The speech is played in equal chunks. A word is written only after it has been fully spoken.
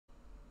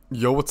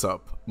Yo, what's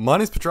up? My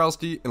name's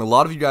Patrouski, and a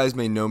lot of you guys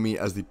may know me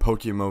as the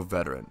PokeMMO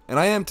veteran, and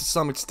I am to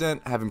some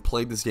extent, having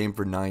played this game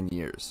for 9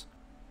 years.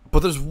 But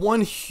there's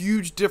one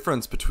huge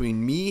difference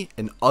between me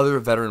and other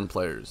veteran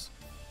players.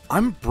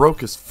 I'm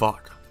broke as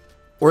fuck.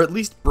 Or at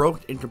least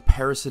broke in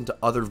comparison to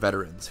other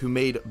veterans who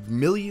made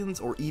millions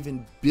or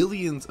even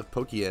billions of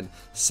Pokeyen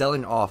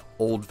selling off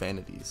old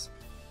vanities.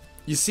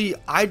 You see,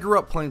 I grew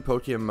up playing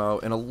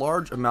PokeMMO, and a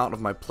large amount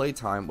of my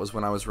playtime was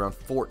when I was around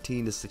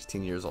 14 to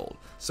 16 years old.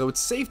 So it's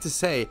safe to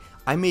say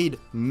I made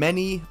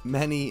many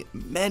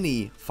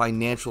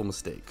financial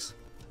mistakes.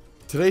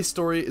 Today's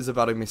story is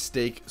about a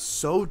mistake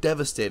so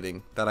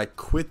devastating that I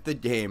quit the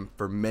game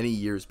for many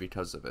years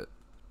because of it.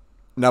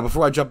 Now,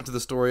 before I jump into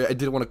the story, I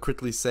did want to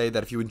quickly say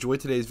that if you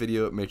enjoyed today's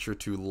video, make sure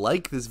to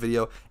like this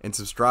video and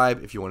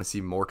subscribe if you want to see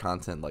more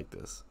content like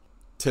this.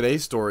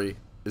 Today's story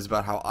is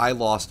about how I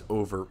lost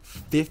over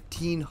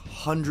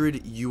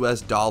 $1,500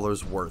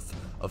 US worth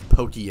of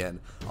Pokeyen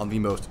on the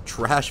most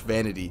trash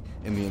vanity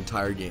in the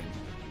entire game.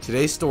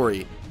 Today's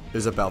story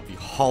is about the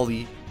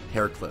Holly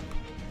hair clip.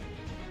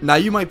 Now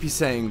you might be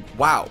saying,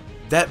 wow,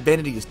 that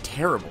vanity is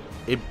terrible.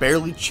 It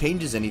barely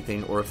changes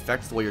anything or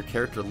affects the way your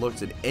character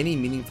looks in any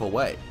meaningful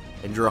way.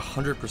 And you're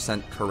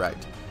 100%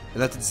 correct.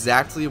 And that's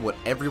exactly what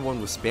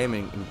everyone was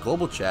spamming in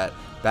global chat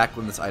back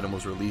when this item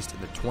was released in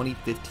the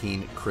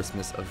 2015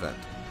 Christmas event.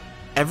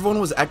 Everyone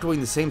was echoing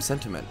the same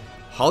sentiment.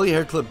 Holly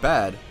hair clip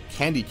bad,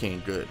 candy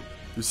cane good.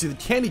 You see, the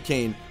candy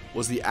cane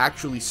was the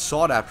actually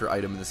sought after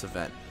item in this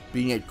event,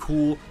 being a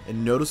cool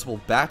and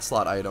noticeable back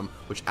slot item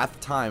which at the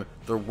time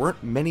there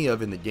weren't many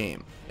of in the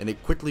game, and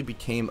it quickly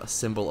became a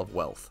symbol of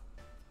wealth.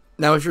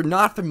 Now, if you're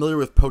not familiar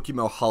with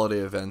PokeMMO holiday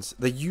events,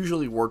 they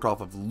usually work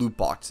off of loot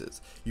boxes.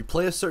 You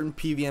play a certain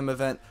PvM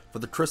event. For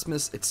the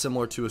Christmas, it's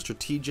similar to a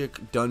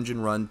strategic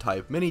dungeon run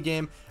type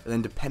minigame, and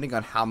then depending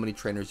on how many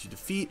trainers you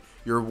defeat,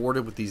 you're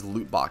rewarded with these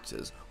loot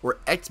boxes, or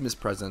Xmas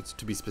presents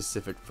to be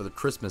specific for the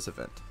Christmas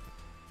event.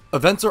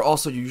 Events are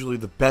also usually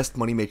the best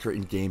moneymaker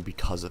in game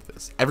because of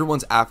this.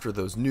 Everyone's after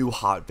those new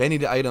hot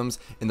vanity items,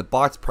 and the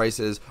box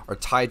prices are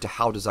tied to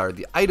how desired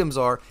the items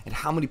are and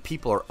how many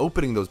people are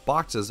opening those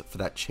boxes for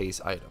that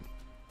chase item.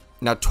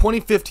 Now,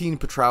 2015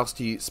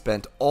 Patrouski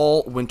spent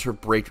all winter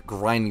break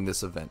grinding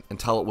this event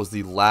until it was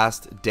the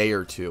last day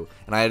or two,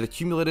 and I had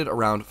accumulated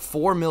around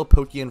 4 mil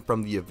Pokeyen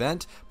from the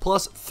event,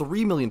 plus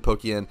 3 million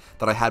Pokeyen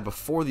that I had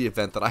before the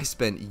event that I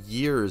spent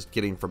years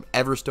getting from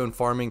Everstone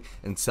farming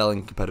and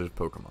selling competitive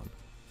Pokemon,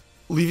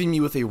 leaving me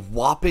with a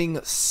whopping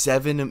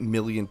 7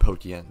 million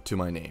Pokeyen to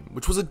my name,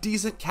 which was a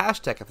decent cash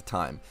tech at the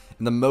time,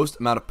 and the most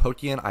amount of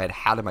Pokeyen I had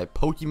had in my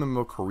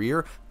PokeMMO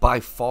career by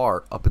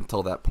far up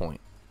until that point.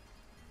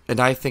 And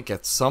I think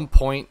at some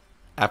point,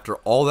 after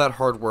all that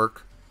hard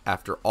work,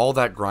 after all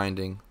that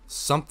grinding,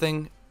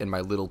 something in my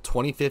little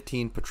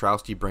 2015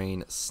 Patrouski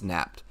brain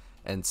snapped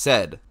and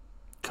said,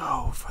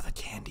 go for the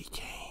candy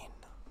cane.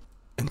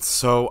 And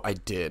so I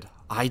did.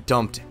 I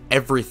dumped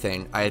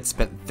everything I had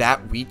spent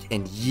that week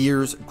and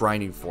years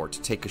grinding for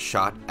to take a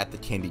shot at the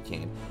candy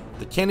cane.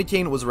 The candy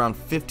cane was around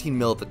 15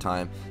 mil at the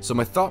time, so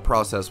my thought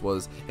process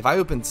was, if I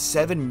open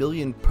 7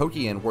 million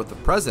Pokeyen worth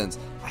of presents,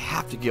 I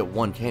have to get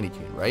one candy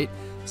cane, right?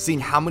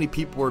 Seeing how many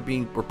people were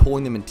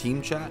pulling them in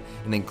team chat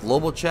and in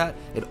global chat,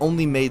 it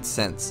only made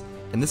sense.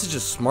 And this is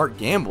just smart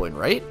gambling,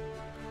 right?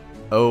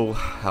 Oh,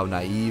 how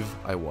naive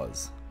I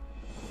was.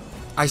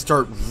 I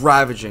start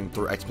ravaging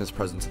through Xmas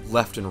presents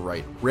left and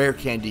right. Rare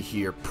candy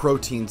here,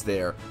 proteins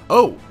there.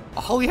 Oh,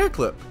 a Holly hair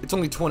clip. It's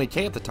only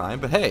 20k at the time,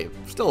 but hey,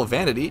 still a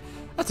vanity.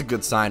 That's a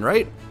good sign,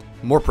 right?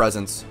 More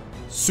presents,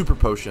 super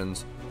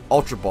potions,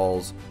 ultra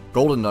balls,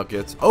 golden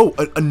nuggets. Oh,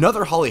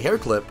 another Holly hair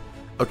clip.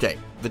 Okay,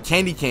 the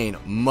candy cane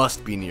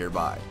must be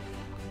nearby.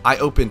 I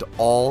opened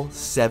all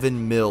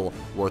 7 mil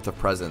worth of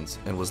presents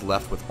and was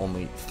left with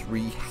only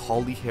 3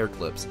 Holly hair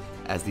clips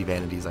as the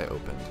vanities I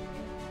opened.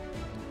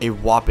 A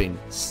whopping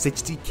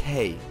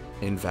 60k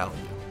in value.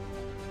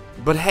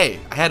 But hey,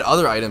 I had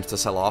other items to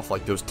sell off,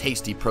 like those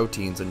tasty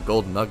proteins and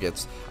golden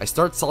nuggets. I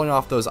start selling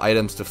off those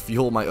items to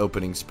fuel my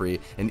opening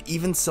spree, and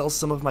even sell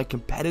some of my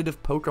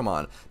competitive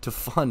Pokemon to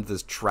fund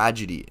this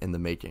tragedy in the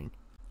making.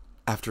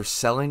 After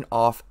selling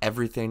off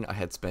everything I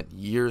had spent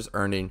years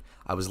earning,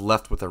 I was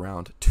left with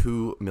around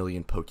 2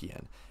 million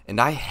Pokeyen, and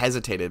I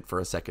hesitated for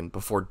a second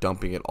before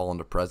dumping it all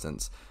into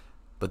presents.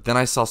 But then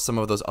I saw some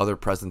of those other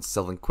presents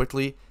selling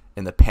quickly,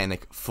 and the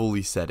panic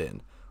fully set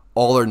in.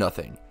 All or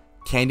nothing.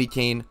 Candy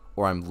cane,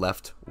 or I'm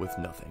left with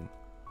nothing.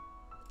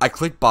 I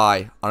clicked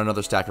buy on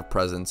another stack of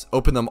presents,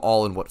 opened them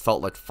all in what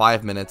felt like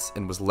 5 minutes,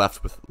 and was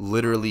left with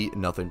literally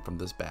nothing from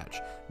this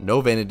batch.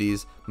 No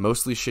vanities,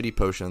 mostly shitty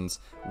potions,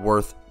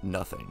 worth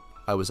nothing.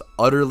 I was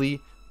utterly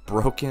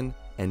broken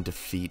and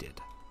defeated.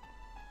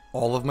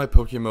 All of my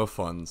PokeMMO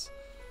funds,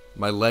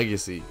 my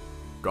legacy,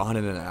 gone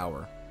in an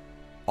hour.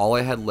 All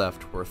I had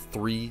left were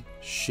 3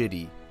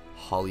 shitty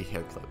Holly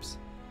hair clips.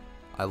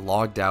 I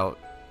logged out,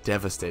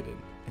 devastated,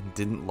 and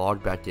didn't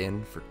log back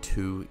in for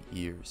 2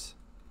 years.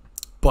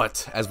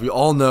 But, as we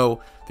all know,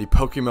 the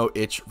PokeMMO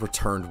itch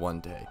returned one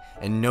day,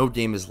 and no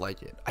game is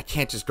like it. I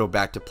can't just go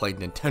back to playing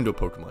Nintendo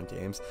Pokemon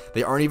games.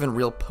 They aren't even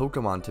real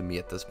Pokemon to me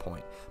at this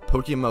point.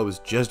 PokeMMO is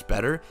just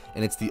better,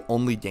 and it's the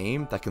only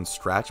game that can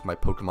scratch my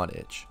Pokemon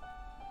itch.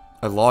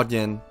 I log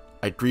in,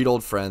 I greet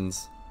old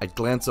friends, I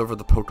glance over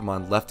the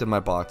Pokemon left in my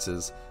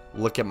boxes,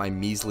 look at my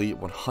measly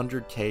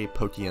 100k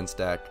Pokeyen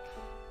stack.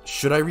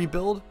 Should I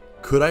rebuild?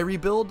 Could I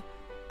rebuild?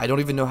 I don't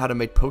even know how to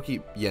make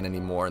Pokeyen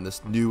anymore in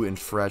this new and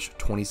fresh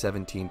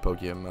 2017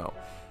 PokeMMO.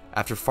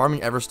 After farming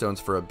Everstones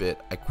for a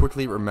bit, I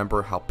quickly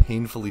remember how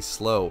painfully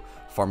slow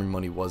farming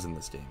money was in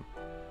this game.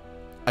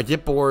 I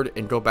get bored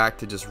and go back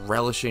to just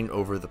relishing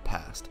over the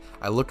past.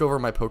 I look over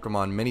my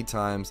Pokemon many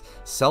times,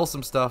 sell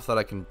some stuff that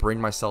I can bring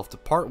myself to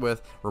part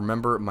with,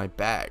 remember my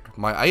bag,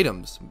 my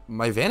items,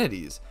 my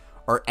vanities.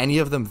 Are any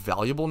of them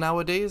valuable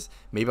nowadays?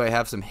 Maybe I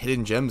have some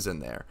hidden gems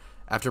in there.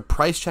 After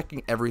price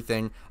checking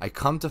everything, I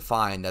come to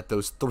find that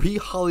those 3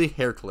 Holly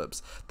hair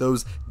clips,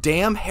 those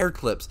damn hair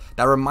clips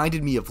that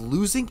reminded me of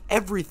losing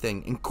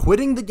everything and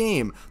quitting the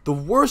game, the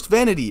worst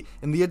vanity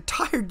in the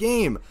entire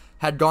game,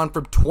 had gone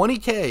from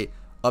 20k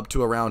up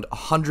to around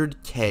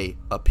 100k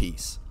a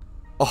piece.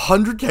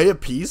 100k a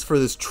piece for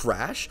this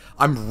trash?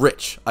 I'm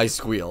rich, I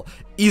squeal.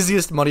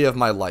 Easiest money of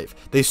my life.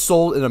 They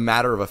sold in a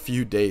matter of a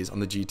few days on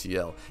the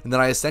GTL, and then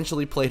I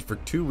essentially played for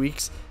 2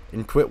 weeks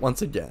and quit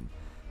once again.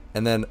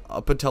 And then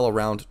up until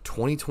around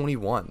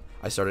 2021,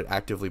 I started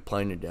actively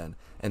playing again,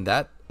 and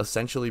that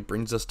essentially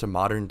brings us to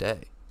modern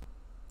day.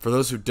 For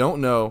those who don't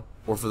know,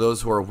 or for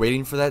those who are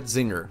waiting for that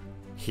zinger,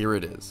 here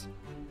it is.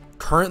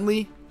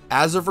 Currently,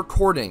 as of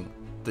recording,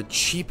 the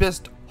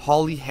cheapest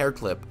Holly hair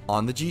clip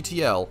on the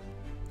GTL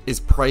is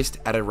priced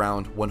at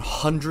around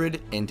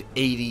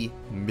 180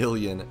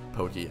 million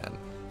Pokeyen.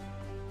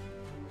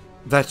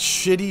 That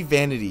shitty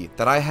vanity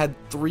that I had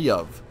 3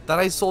 of, that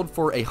I sold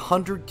for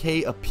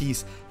 100k a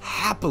piece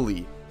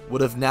happily, would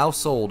have now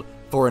sold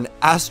for an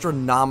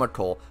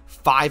astronomical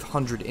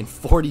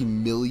 540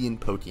 million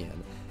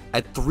Pokeyen.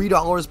 At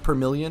 $3 per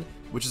million,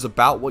 which is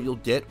about what you'll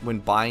get when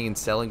buying and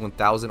selling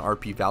 1000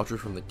 RP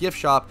vouchers from the gift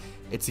shop,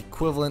 it's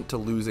equivalent to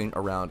losing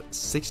around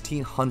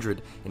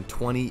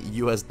 $1,620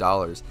 US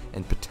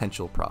in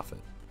potential profit.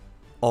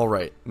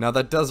 Alright, now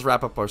that does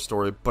wrap up our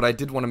story, but I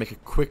did want to make a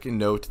quick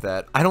note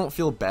that I don't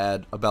feel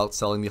bad about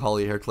selling the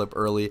Holly hair clip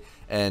early,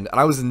 and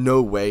I was in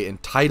no way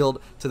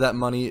entitled to that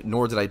money,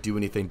 nor did I do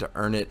anything to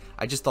earn it.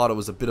 I just thought it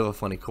was a bit of a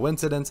funny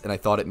coincidence, and I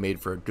thought it made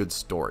for a good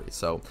story.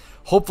 So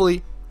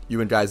hopefully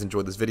you guys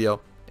enjoyed this video,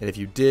 and if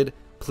you did,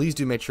 please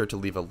do make sure to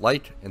leave a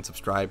like and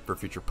subscribe for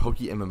future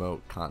PokeMMO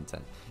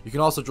content. You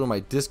can also join my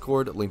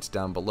Discord, linked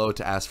down below,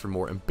 to ask for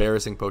more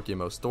embarrassing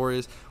PokeMMO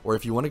stories, or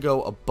if you want to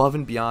go above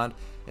and beyond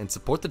and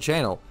support the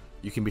channel,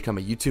 you can become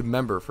a YouTube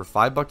member for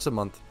 $5 a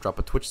month, drop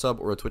a Twitch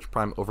sub or a Twitch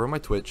Prime over on my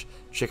Twitch,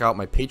 check out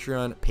my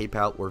Patreon,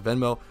 PayPal, or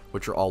Venmo,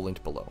 which are all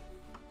linked below.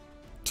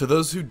 To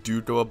those who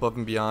do go above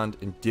and beyond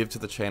and give to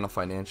the channel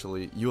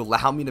financially, you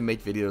allow me to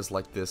make videos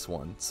like this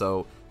one,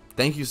 so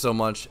thank you so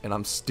much, and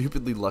I'm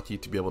stupidly lucky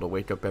to be able to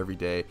wake up every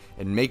day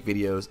and make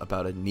videos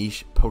about a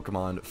niche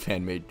Pokemon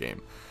fan-made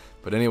game.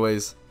 But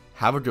anyways,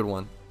 have a good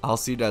one. I'll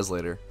see you guys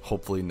later,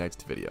 hopefully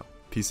next video.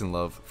 Peace and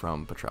love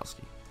from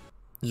Patrouski.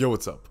 Yo,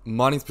 what's up?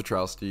 My name's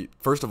Patrouski.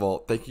 First of all,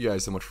 thank you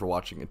guys so much for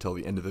watching until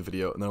the end of the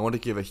video, and I want to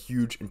give a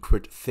huge and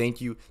quick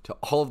thank you to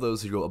all of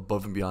those who go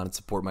above and beyond and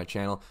support my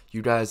channel.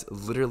 You guys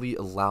literally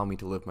allow me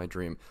to live my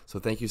dream, so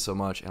thank you so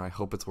much, and I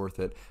hope it's worth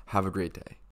it. Have a great day.